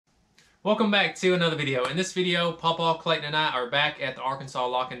Welcome back to another video. In this video, Pawpaw, Clayton, and I are back at the Arkansas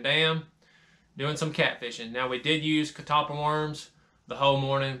Lock and Dam doing some catfishing. Now, we did use catalpa worms the whole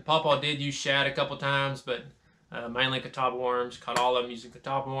morning. Pawpaw did use shad a couple times, but mainly catalpa worms. Caught all of them using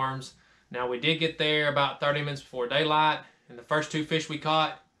catalpa worms. Now, we did get there about 30 minutes before daylight, and the first two fish we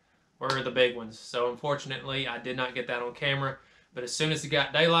caught were the big ones. So, unfortunately, I did not get that on camera. But as soon as it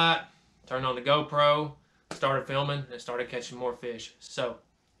got daylight, turned on the GoPro, started filming, and started catching more fish. So,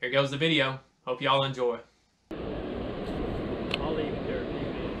 here goes the video. Hope y'all enjoy. I'll leave it there a few minutes.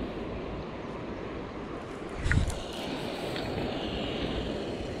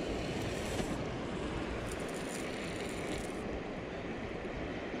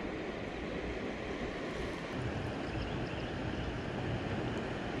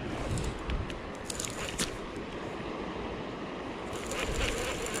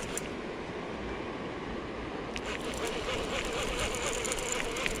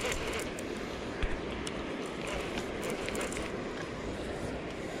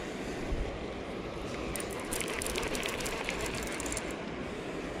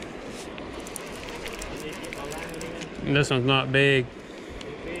 This one's not big.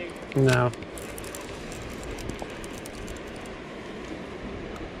 Big? No.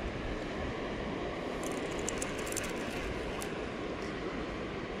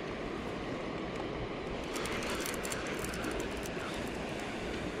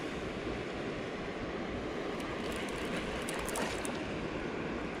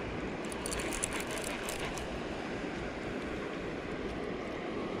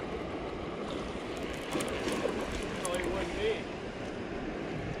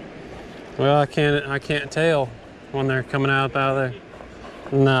 Well, I can't tell when they're coming out of there.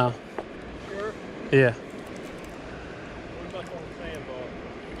 No. Sure? Yeah. What about on the sandbar?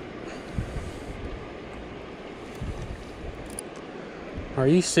 Are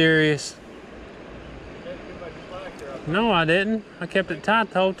you serious? That's too much slack there. No, I didn't. I kept it tight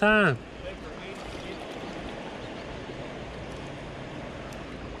the whole time.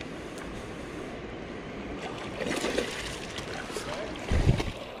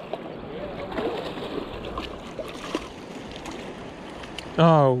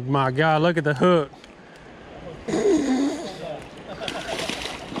 Oh my God, look at the hook.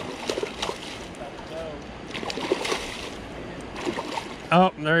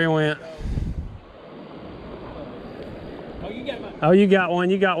 Oh, there he went. Oh, you got my... Oh, you got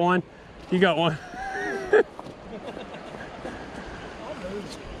one, you got one. You got one.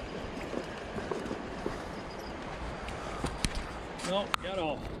 No, got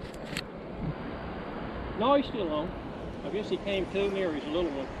off. No, he's still on. I guess he came to me or he's a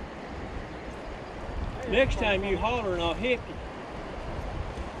little one. Next time you holler and I'll hit you.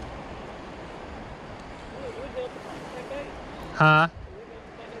 Huh? I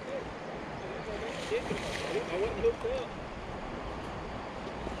wasn't hooked up.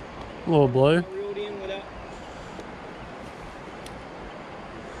 A little blue. I reeled in without...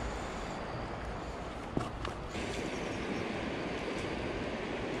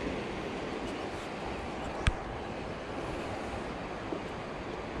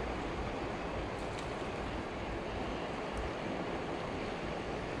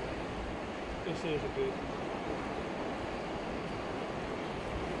 This is a good one.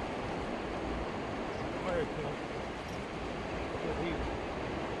 Where it comes. Over here.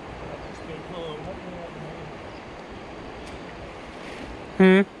 It's been hung.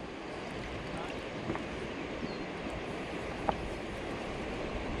 Hmm.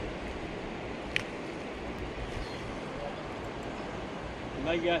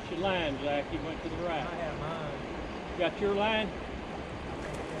 They got your line, Zach. You went to the right. I have mine. Got your line?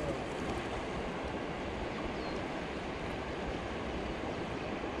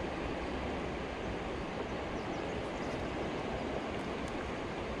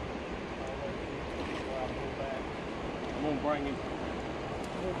 I'm gonna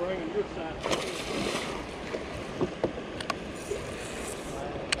bring him your side.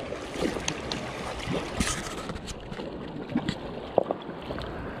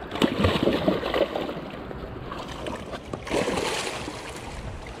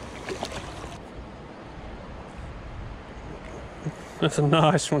 That's a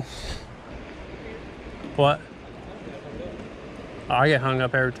nice one. What? Oh, I get hung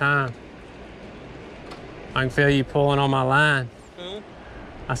up every time. I can feel you pulling on my line. Huh?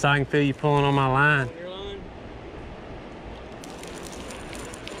 I said I can feel you pulling on my line. On your line?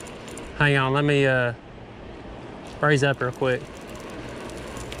 Hang on, let me raise up real quick.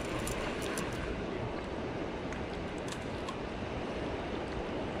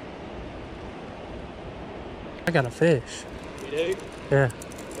 I got a fish. You do? Yeah.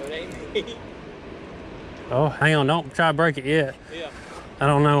 So it ain't Oh, hang on, don't try to break it yet. Yeah. I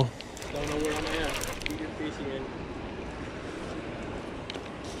don't know. Don't know where I'm at. Keep your fishing in.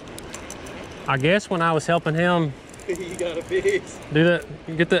 I guess when I was helping him You got a fish. do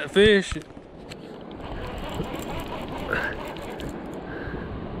that, get that fish.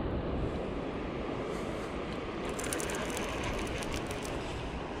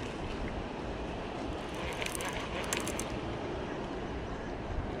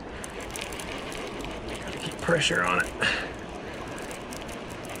 Keep pressure on it.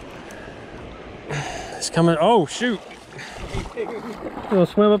 It's coming. Oh, shoot. Gonna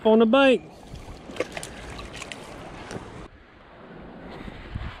swim up on the bank.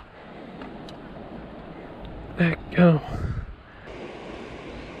 There you go.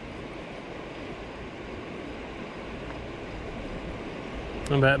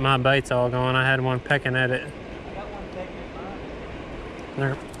 I bet my bait's all gone. I had one pecking at it. I got one pecking at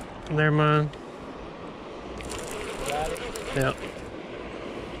mine. They're mine. Got it? Yep.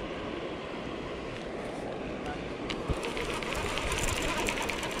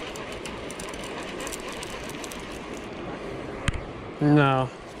 No.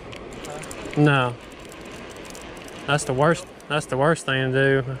 No. That's the worst. That's the worst thing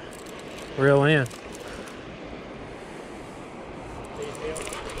to do. Reel in.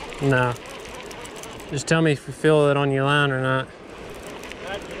 No. Just tell me if you feel it on your line or not.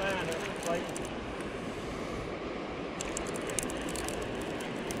 Not your line, it's like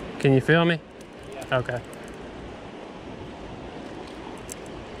Can you feel me? Yeah. Okay.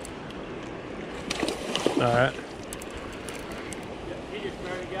 All right. He just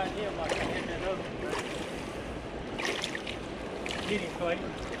barely got him like I hit that other one. Get him,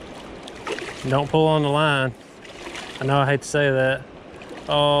 Clayton. Don't pull on the line. I know I hate to say that.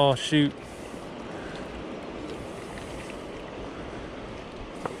 Oh, shoot.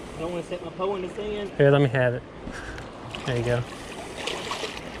 I don't want to set my pole in the sand. Here, let me have it. There you go.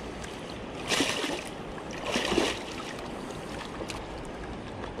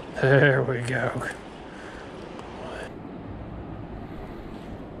 There we go.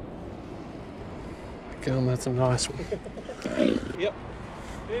 Gum, that's a nice one. Yep.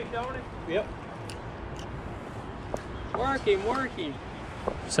 Big, don't it? Yep. Working, working.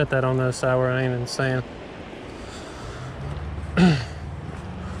 Set that on the other side where I ain't in the sand.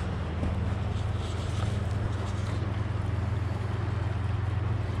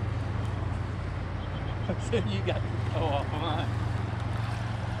 You got to go off mine.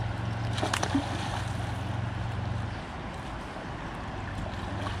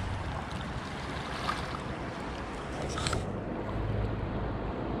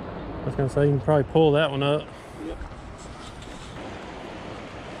 I was gonna say you can probably pull that one up. Yep.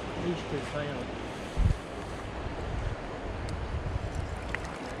 These two pounds.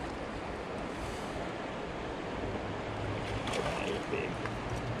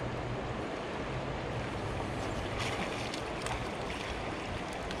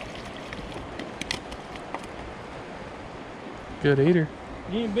 Good eater.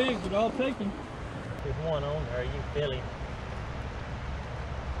 He ain't big, but I'll take him. There's one on there, you can feel him.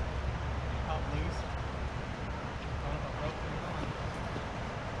 Pop loose.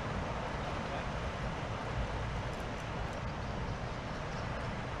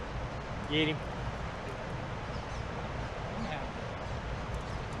 Get him.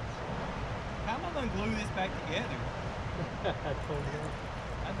 How am I going to glue this back together? That's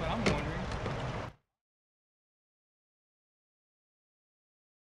That's what I'm wondering.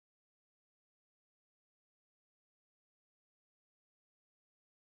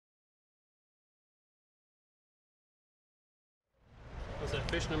 Was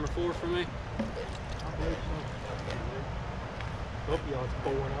that fish number 4 for me? I believe so. Hope y'all's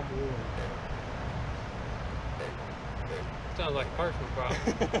pouring, I'm warm. Sounds like a personal problem.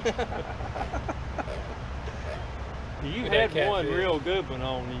 You That had one catfish. real good one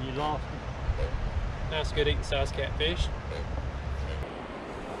on and you lost it. Nice, good eating size catfish.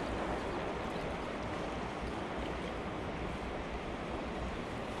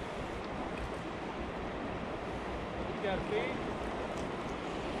 You got a fish?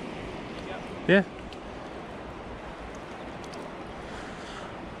 Yeah.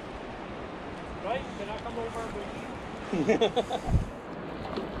 Right? Can I come over with you?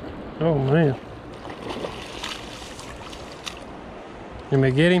 Oh man. You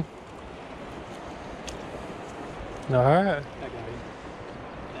may get him? All right. I got him.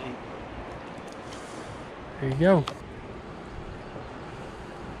 Dang. There you go.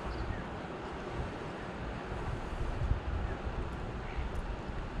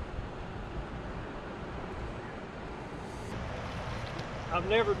 I've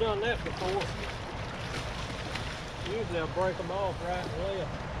never done that before. Usually I'll break them off right and left.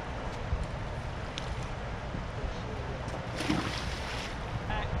 He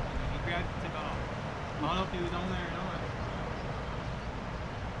grabbed the tip off. I don't know if he was on there or not.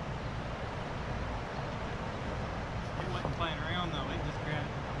 He wasn't playing around though, he just grabbed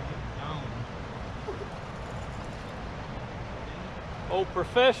it and he was gone. Old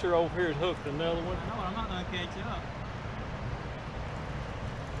professor over here has hooked another one. I know, I'm not gonna catch up.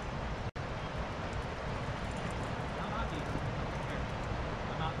 I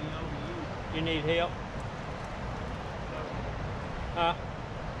might be over you. You need help? Huh?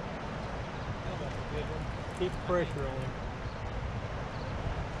 Keep pressure on him.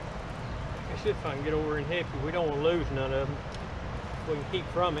 I see if I can get over and help you. We don't want to lose none of them. We can keep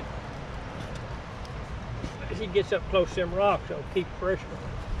from it. As he gets up close to them rocks, I'll keep pressure on him.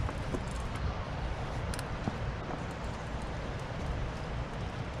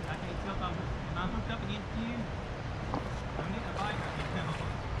 I can't tell if am I hooked up against you? I'm getting a bite right now.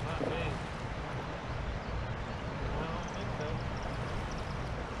 Not me. I don't think so.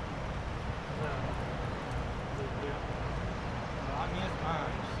 No. I missed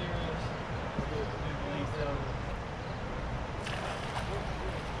mine. Serious? I believe so.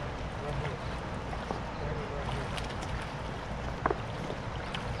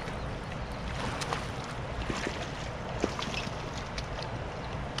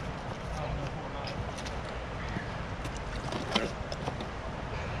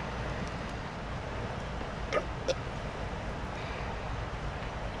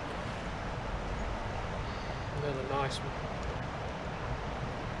 Another nice one.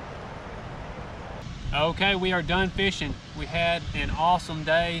 Okay, we are done fishing. We had an awesome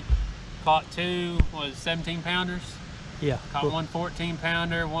day. Caught two, what was it, 17 pounders? Yeah. Caught one 14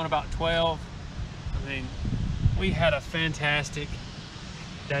 pounder, one about 12. I mean, we had a fantastic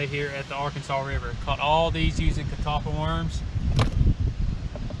day here at the Arkansas River. Caught all these using catalpa worms.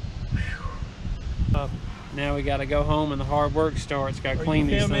 Now we gotta go home and the hard work starts. Gotta clean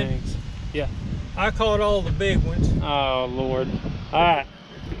these things. Yeah. I caught all the big ones. Oh, Lord. All right.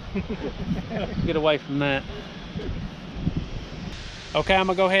 Get away from that. Okay, I'm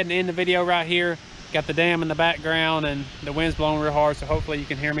gonna go ahead and end the video right here. Got the dam in the background and the wind's blowing real hard, so hopefully you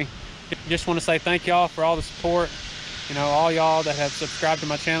can hear me. Just want to say thank y'all for all the support. You know, all y'all that have subscribed to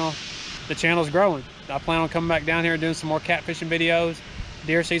my channel. The channel's growing. I plan on coming back down here and doing some more catfishing videos.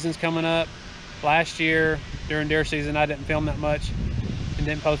 Deer season's coming up. Last year, during deer season, I didn't film that much and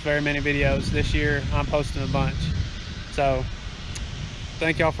didn't post very many videos. This year, I'm posting a bunch. So,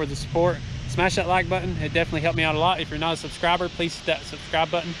 thank y'all for the support. Smash that like button. It definitely helped me out a lot. If you're not a subscriber, please hit that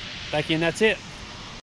subscribe button. Thank you, and that's it.